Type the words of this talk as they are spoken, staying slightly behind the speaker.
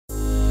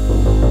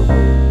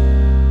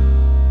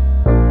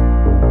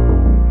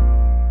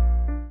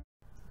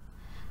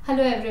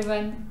Hello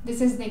everyone,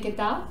 this is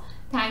Nikita.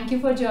 Thank you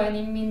for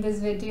joining me in this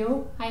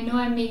video. I know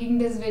I'm making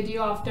this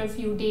video after a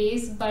few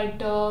days,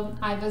 but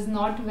I was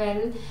not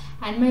well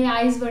and my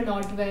eyes were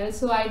not well.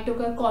 So I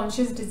took a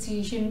conscious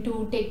decision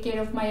to take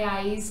care of my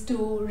eyes,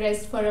 to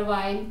rest for a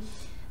while,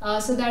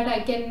 so that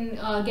I can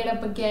get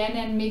up again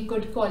and make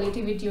good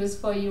quality videos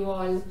for you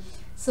all.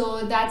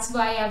 So that's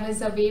why I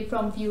was away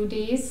from few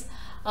days.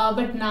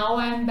 But now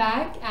I'm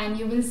back and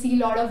you will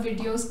see a lot of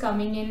videos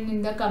coming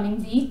in the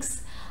coming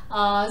weeks.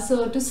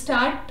 So to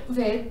start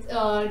with,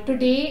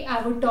 today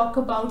I would talk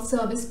about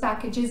service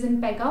packages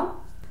in Pega.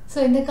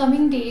 So in the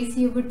coming days,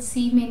 you would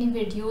see many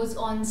videos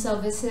on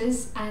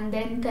services and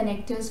then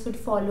connectors would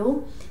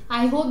follow.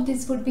 I hope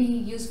this would be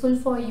useful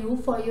for you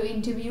for your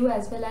interview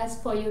as well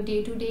as for your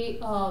day-to-day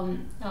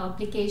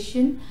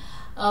application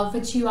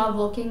which you are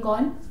working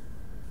on.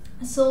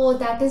 So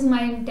that is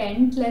my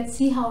intent. Let's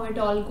see how it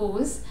all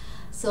goes.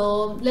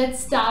 So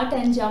let's start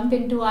and jump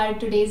into our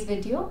today's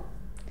video.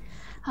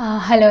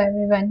 Hello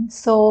everyone.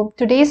 So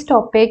today's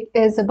topic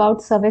is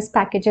about service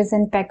packages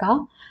in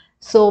Pega.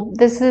 So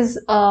this is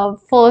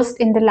first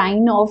in the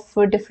line of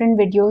different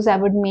videos I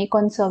would make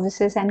on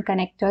services and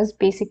connectors,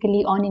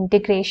 basically on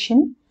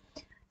integration.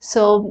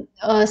 So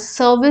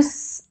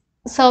service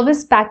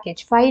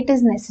package, why it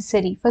is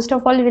necessary. First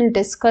of all, we'll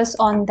discuss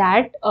on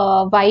that,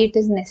 why it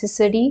is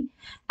necessary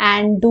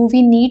and do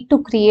we need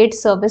to create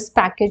service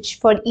package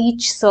for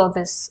each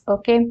service.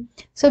 Okay.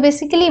 So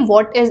basically,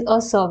 what is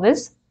a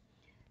service?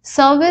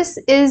 Service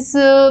is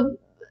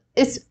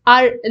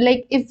our,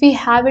 like, if we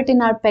have it in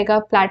our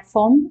Pega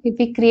platform, if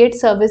we create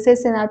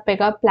services in our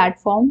Pega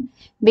platform,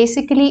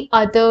 basically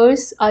other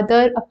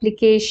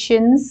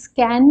applications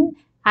can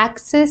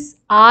access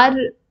our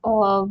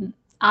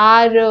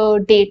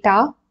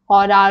data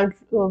or our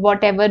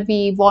whatever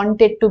we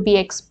want it to be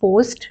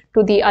exposed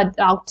to the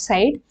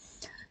outside.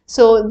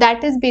 So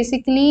that is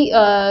basically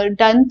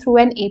done through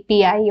an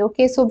API.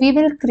 Okay, so we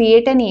will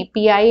create an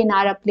API in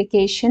our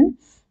application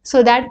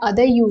so that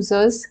other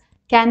users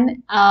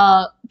can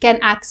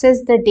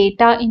access the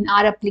data in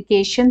our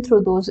application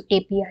through those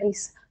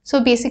APIs.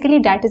 So basically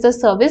that is a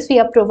service. We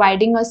are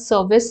providing a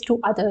service to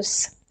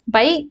others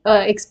by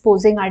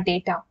exposing our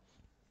data.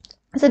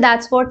 So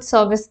that's what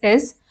service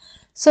is.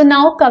 So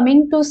now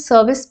coming to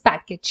service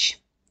package.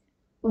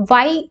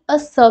 Why a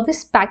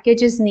service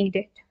package is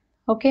needed?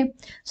 Okay,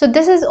 so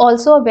this is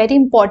also a very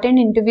important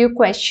interview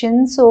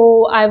question.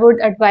 So I would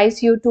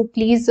advise you to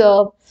please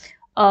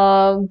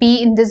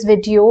be in this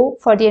video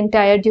for the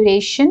entire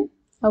duration.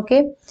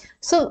 Okay,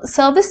 so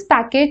service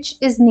package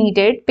is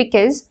needed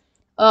because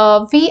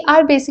we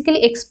are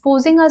basically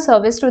exposing our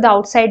service to the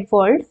outside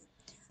world,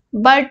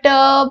 but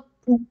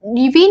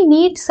we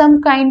need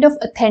some kind of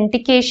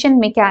authentication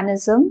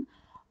mechanism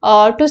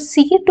to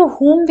see to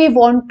whom we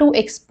want to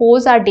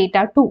expose our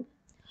data to.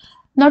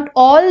 Not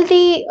all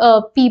the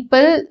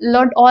people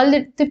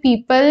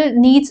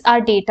needs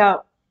our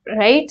data,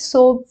 right?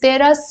 So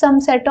there are some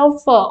set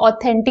of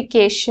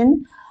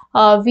authentication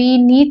we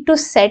need to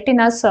set in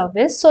our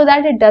service so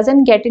that it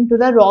doesn't get into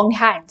the wrong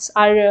hands.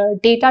 Our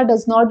data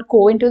does not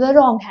go into the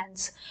wrong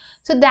hands.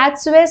 So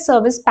that's where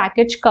service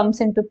package comes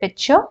into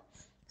picture.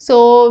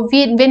 So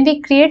when we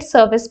create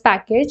service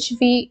package,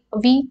 we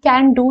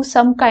can do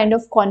some kind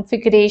of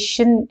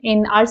configuration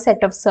in our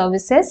set of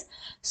services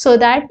so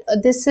that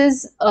this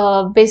is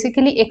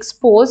basically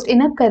exposed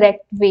in a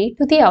correct way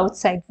to the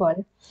outside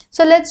world.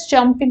 So let's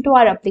jump into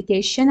our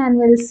application and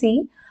we'll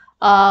see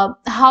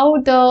how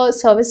the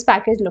service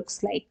package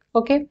looks like.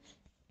 Okay,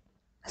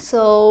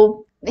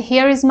 so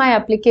here is my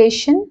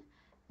application.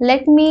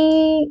 Let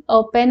me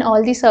open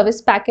all the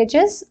service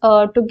packages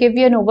to give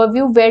you an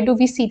overview. Where do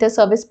we see the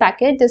service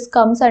package? This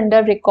comes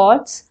under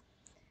records.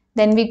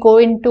 Then we go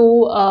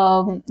into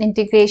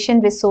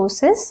integration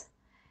resources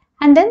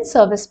and then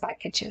service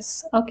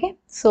packages. Okay,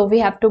 so we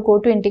have to go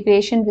to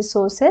integration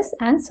resources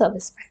and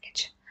service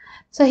package.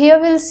 So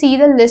here we'll see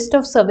the list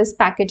of service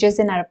packages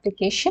in our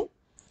application.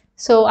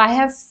 So I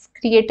have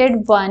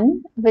created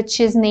one which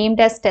is named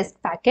as test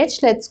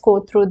package. Let's go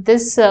through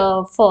this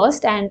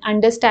first and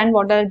understand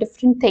what are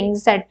different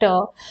things that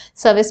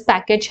service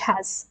package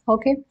has.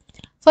 Okay,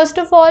 first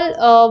of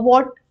all,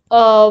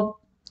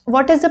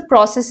 what is the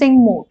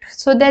processing mode?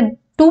 So there are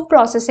two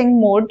processing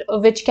mode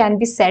which can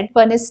be set.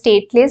 One is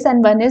stateless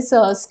and one is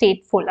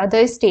stateful. Other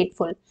is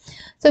stateful.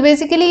 So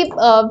basically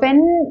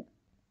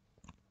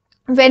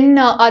when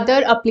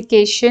other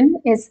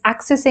application is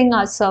accessing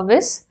our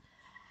service,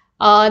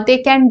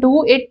 they can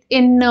do it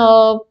in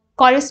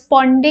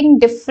corresponding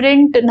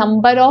different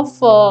number of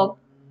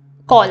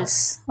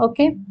calls.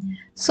 Okay,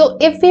 so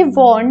if we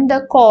want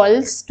the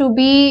calls to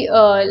be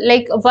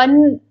like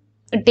one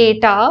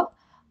data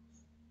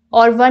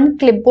or one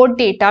clipboard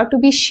data to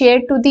be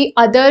shared to the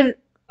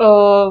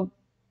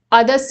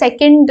other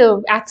second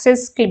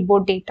access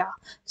clipboard data.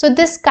 So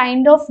this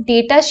kind of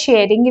data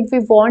sharing, if we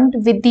want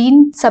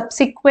within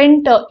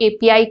subsequent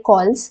API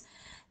calls,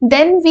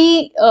 then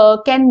we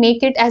can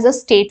make it as a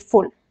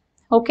stateful.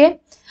 Okay,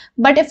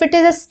 but if it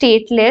is a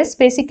stateless,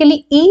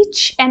 basically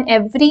each and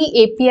every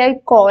API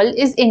call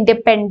is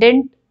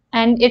independent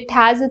and it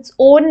has its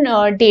own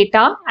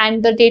data,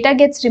 and the data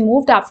gets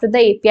removed after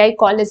the API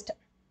call is done.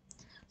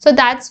 So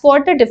that's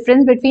what the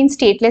difference between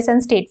stateless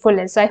and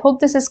stateful is. I hope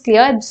this is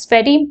clear. It's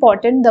very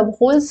important. The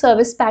whole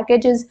service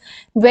package is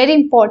very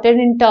important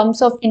in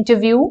terms of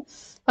interview.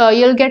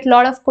 You'll get a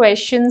lot of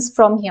questions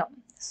from here.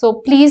 So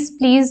please,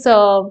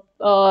 do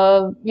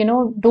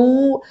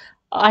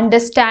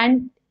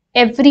understand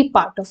every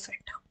part of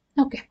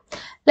it. Okay,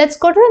 let's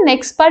go to the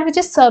next part, which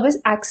is service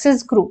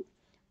access group.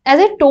 As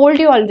I told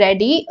you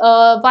already,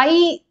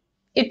 why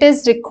it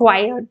is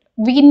required.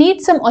 We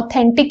need some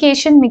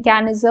authentication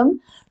mechanism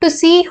to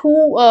see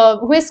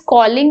who is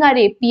calling our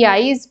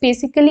API is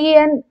basically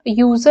an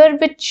user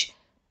which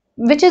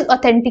is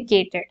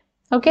authenticated.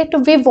 Okay,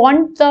 we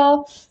want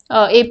the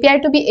API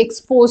to be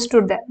exposed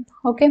to them.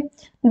 Okay,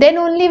 then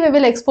only we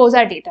will expose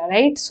our data,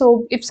 right?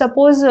 So if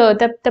suppose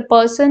the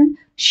person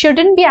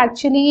shouldn't be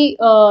actually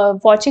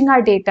watching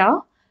our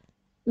data,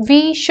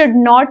 we should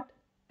not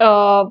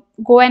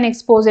go and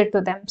expose it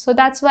to them. So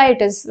that's why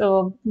it is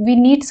we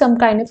need some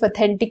kind of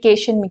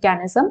authentication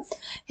mechanism.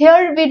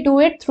 Here we do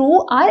it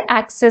through our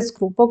access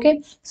group.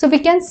 Okay, so we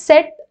can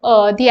set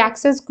the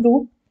access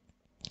group,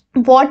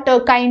 what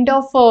kind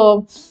of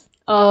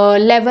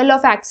level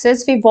of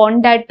access we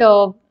want that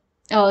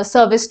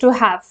service to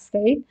have,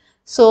 right?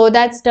 So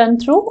that's done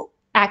through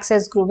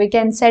access group. We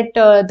can set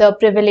the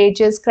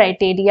privileges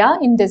criteria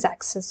in this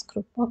access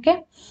group.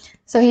 Okay,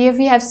 so here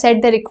we have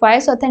set the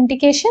requires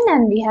authentication,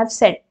 and we have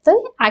set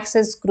the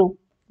access group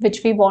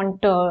which we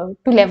want to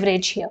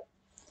leverage here.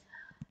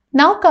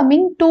 Now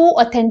coming to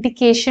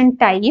authentication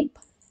type,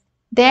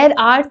 there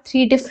are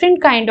three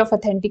different kind of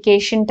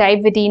authentication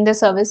type within the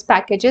service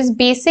packages.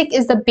 Basic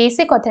is the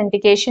basic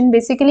authentication.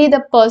 Basically,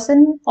 the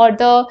person or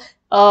the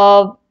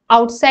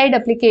outside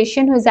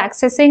application who is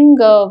accessing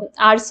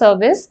our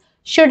service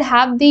should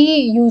have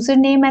the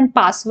username and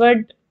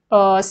password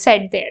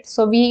set there.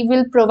 So we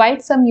will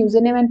provide some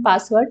username and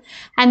password,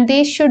 and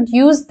they should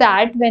use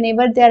that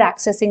whenever they are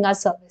accessing our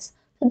service.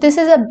 So this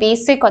is a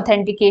basic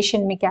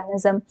authentication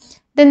mechanism.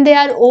 Then there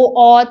are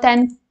OAuth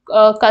and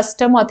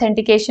custom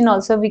authentication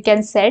also we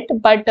can set,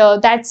 but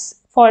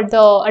that's for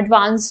the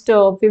advanced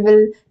we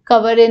will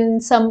cover in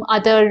some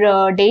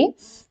other day.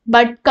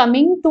 But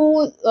coming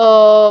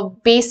to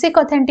basic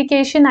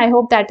authentication, I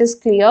hope that is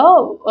clear.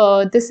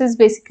 This is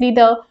basically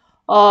the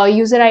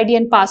user ID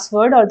and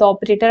password, or the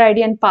operator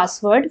ID and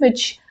password,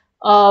 which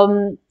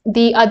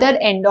the other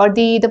end, or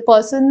the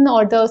person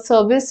or the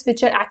service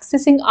which are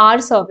accessing our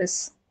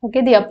service,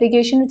 okay, the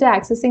application which are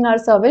accessing our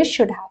service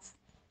should have.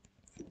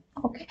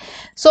 Okay,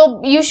 so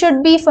you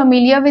should be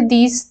familiar with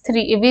these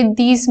three, with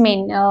these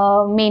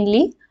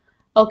mainly.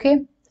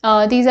 Okay,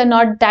 these are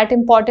not that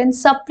important.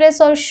 Suppress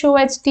or show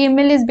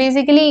HTML is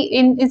basically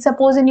in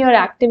suppose in your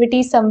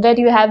activity somewhere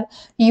you have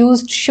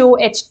used show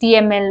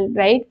HTML,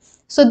 right?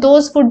 So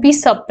those would be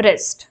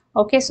suppressed.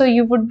 Okay, so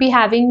you would be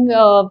having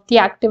the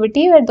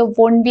activity where there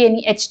won't be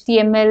any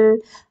HTML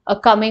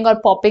coming or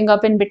popping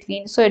up in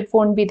between, so it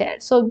won't be there.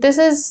 So this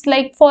is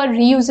like for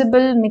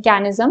reusable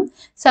mechanism.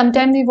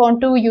 Sometimes we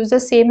want to use the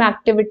same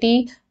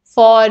activity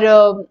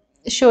for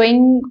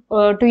showing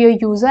to your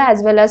user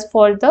as well as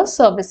for the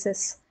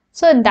services.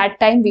 So in that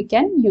time we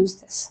can use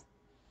this.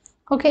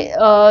 Okay,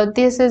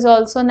 this is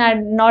also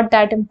not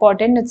that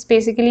important. It's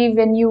basically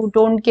when you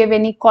don't give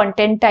any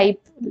content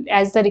type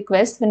as the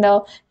request. When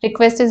the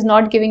request is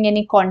not giving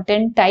any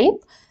content type,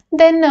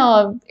 then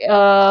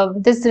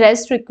this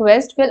REST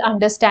request will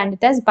understand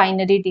it as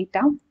binary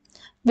data.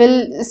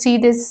 We'll see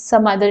this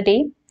some other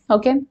day.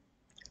 Okay,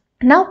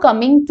 now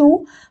coming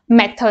to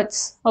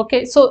methods.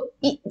 Okay, so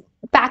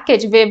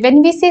package,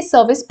 when we say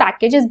service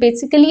package, is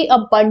basically a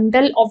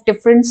bundle of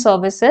different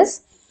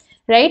services,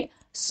 right?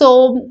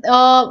 So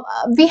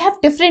we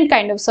have different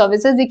kind of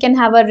services. We can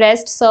have a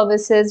REST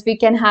services, we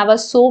can have a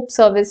SOAP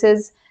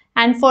services,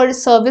 and for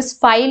service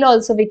file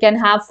also we can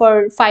have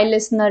for file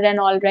listener and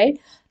all, right?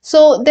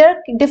 So there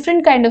are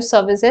different kind of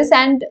services,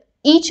 and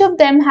each of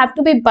them have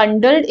to be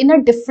bundled in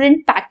a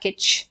different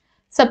package.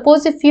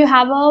 Suppose if you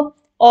have a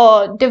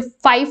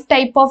 5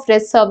 type of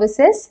REST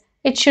services,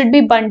 it should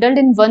be bundled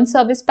in one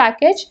service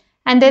package,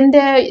 and then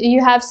there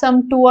you have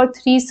some 2 or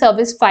 3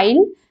 service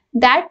file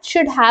that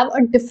should have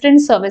a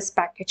different service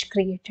package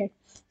created.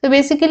 So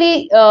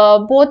basically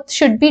both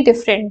should be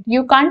different.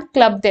 You can't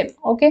club them.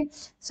 Okay,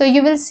 so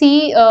you will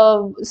see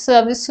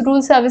service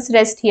rule service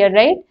REST here,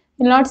 right?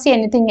 You will not see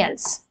anything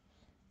else.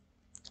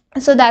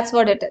 So that's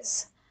what it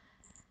is.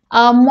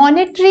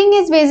 Monitoring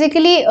is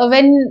basically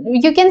when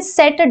you can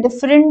set a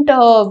different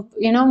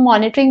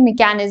monitoring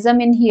mechanism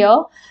in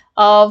here.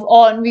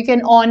 We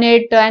can on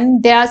it,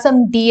 and there are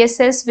some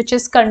DSS which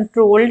is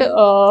controlled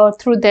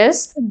through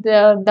this.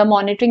 The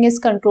monitoring is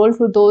controlled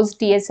through those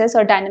DSS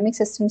or dynamic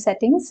system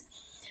settings.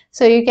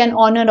 So you can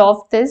on or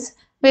off this.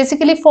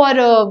 Basically for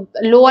a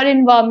lower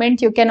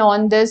environment you can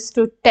on this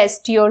to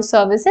test your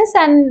services,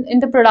 and in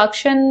the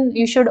production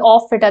you should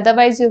off it,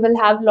 otherwise you will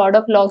have a lot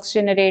of logs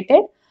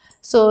generated.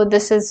 So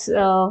this is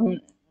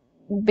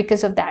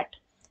because of that.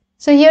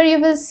 So here you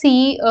will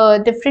see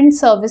different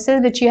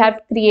services which you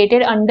have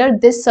created under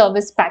this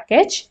service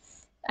package.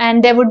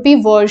 and there would be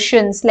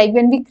versions. Like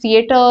when we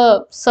create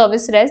a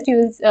service REST, you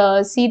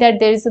will see that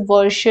there is a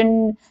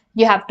version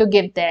you have to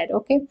give there.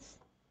 Okay.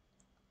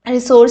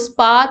 Resource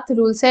path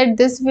rule set,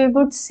 this we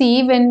would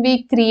see when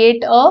we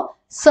create a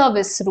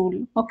service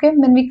rule. Okay,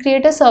 when we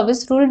create a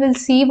service rule, we'll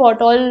see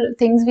what all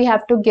things we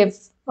have to give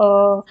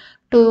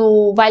to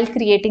while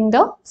creating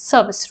the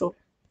service rule.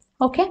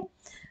 Okay,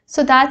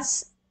 so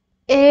that's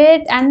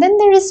it. And then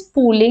there is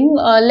pooling.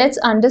 Let's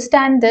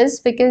understand this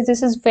because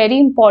this is very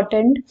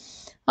important.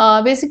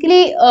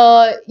 Basically,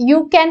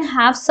 you can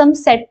have some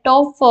set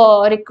of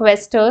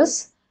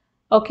requesters,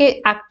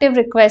 okay, active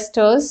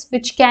requesters,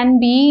 which can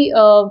be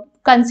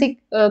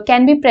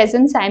can be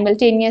present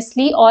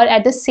simultaneously or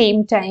at the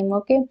same time.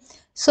 Okay,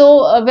 so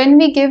when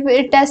we give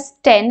it as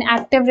 10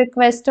 active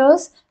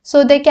requesters,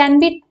 so there can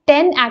be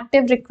 10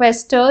 active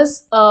requesters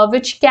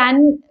which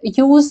can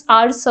use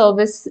our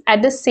service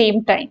at the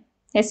same time.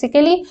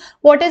 Basically,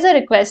 what is a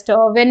requester?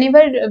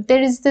 Whenever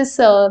there is this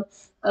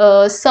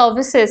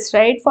services,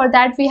 right? For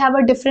that we have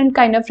a different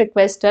kind of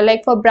requester.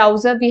 Like for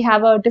browser, we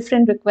have a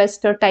different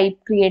requester type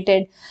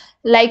created.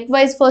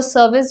 Likewise, for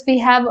service, we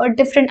have a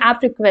different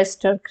app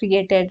requester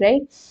created,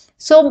 right?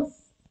 So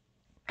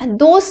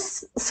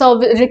those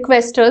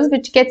requesters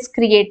which gets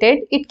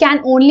created, it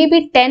can only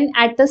be 10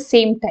 at the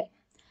same time.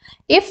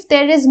 If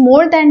there is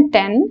more than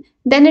 10,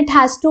 then it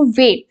has to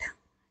wait.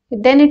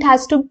 Then it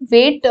has to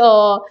wait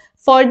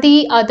for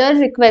the other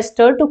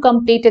requester to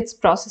complete its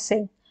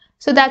processing.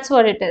 So that's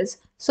what it is.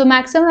 So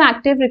maximum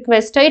active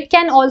requester, it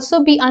can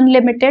also be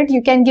unlimited.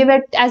 You can give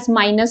it as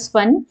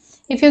 -1.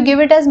 If you give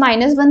it as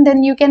 -1,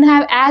 then you can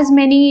have as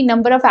many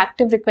number of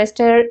active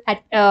requester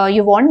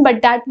you want,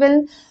 but that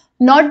will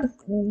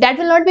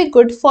not be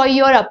good for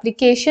your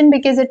application,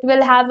 because it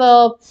will have a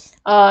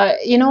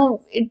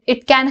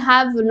it can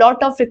have a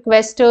lot of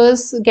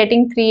requesters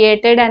getting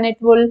created, and it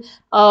will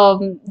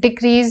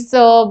decrease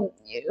the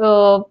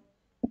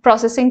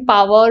processing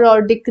power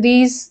or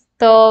decrease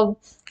the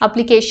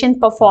application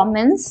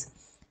performance.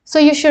 So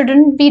you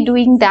shouldn't be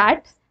doing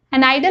that.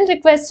 An idle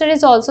requester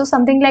is also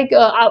something like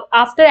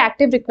after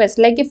active request,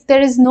 like if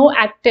there is no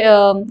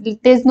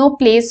there's no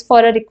place for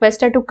a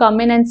requester to come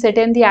in and sit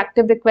in the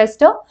active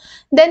requester,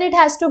 then it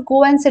has to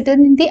go and sit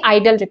in the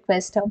idle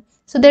requester.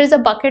 So there is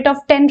a bucket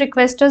of 10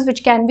 requesters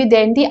which can be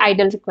there in the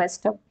idle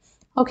requester.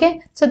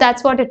 Okay, so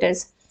that's what it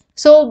is.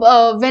 So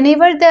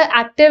whenever the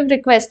active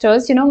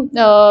requesters,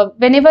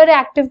 whenever an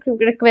active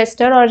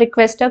requester or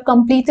requester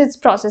completes its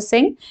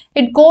processing,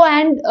 it go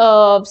and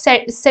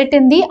sit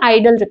in the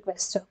idle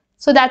requester.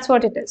 So that's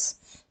what it is.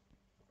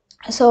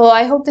 So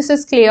I hope this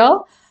is clear.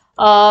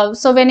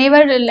 So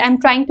whenever I'm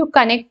trying to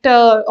connect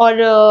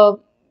or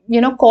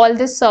call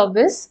this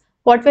service,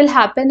 what will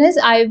happen is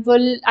I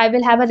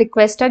will have a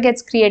requester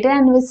gets created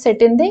and will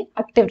sit in the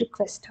active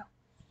requester.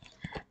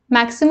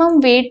 Maximum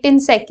wait in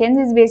seconds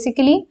is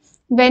basically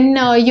when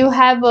you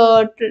have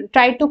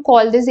tried to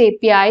call this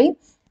API,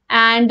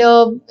 and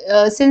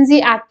since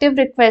the active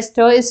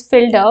requester is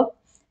filled up,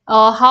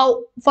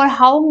 for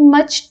how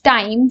much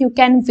time you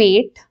can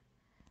wait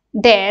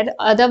there,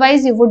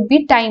 otherwise you would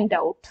be timed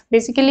out.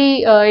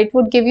 Basically, it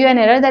would give you an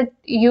error that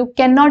you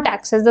cannot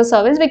access the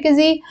service because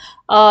the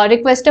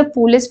requester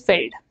pool is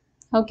filled.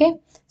 Okay,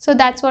 so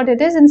that's what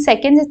it is. In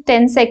seconds,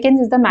 10 seconds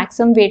is the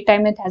maximum wait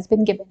time it has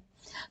been given.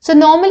 So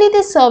normally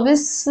this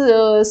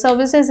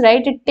services,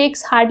 right, it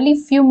takes hardly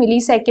few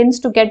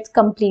milliseconds to get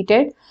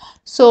completed.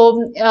 So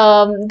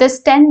this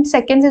 10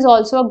 seconds is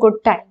also a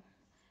good time.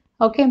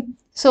 Okay,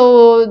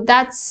 so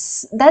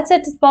that's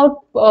it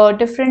about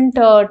different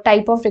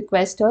type of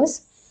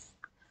requesters.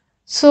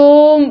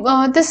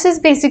 So this is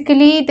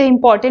basically the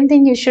important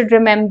thing you should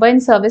remember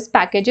in service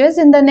packages.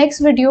 In the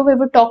next video, we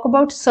will talk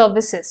about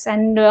services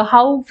and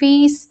how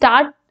we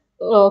start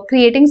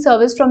creating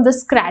service from the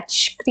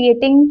scratch,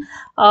 creating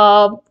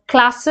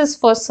classes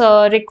for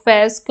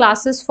requests,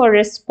 classes for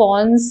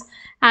response,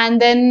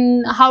 and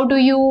then how do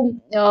you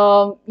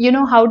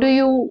how do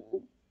you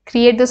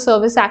create the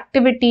service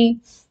activity.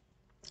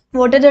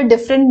 What are the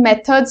different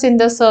methods in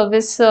the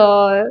service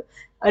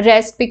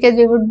REST, because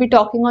we would be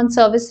talking on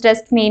service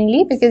REST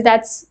mainly because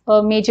that's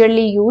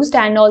majorly used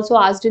and also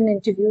asked in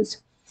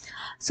interviews.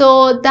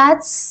 So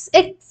that's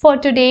it for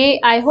today.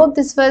 I hope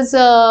this was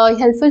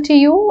helpful to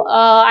you.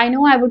 I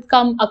know I would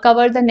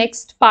cover the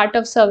next part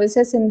of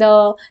services in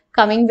the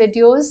coming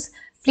videos.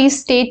 Please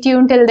stay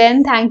tuned till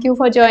then. Thank you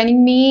for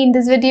joining me in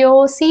this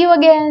video. See you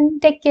again.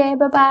 Take care.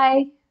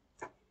 Bye-bye.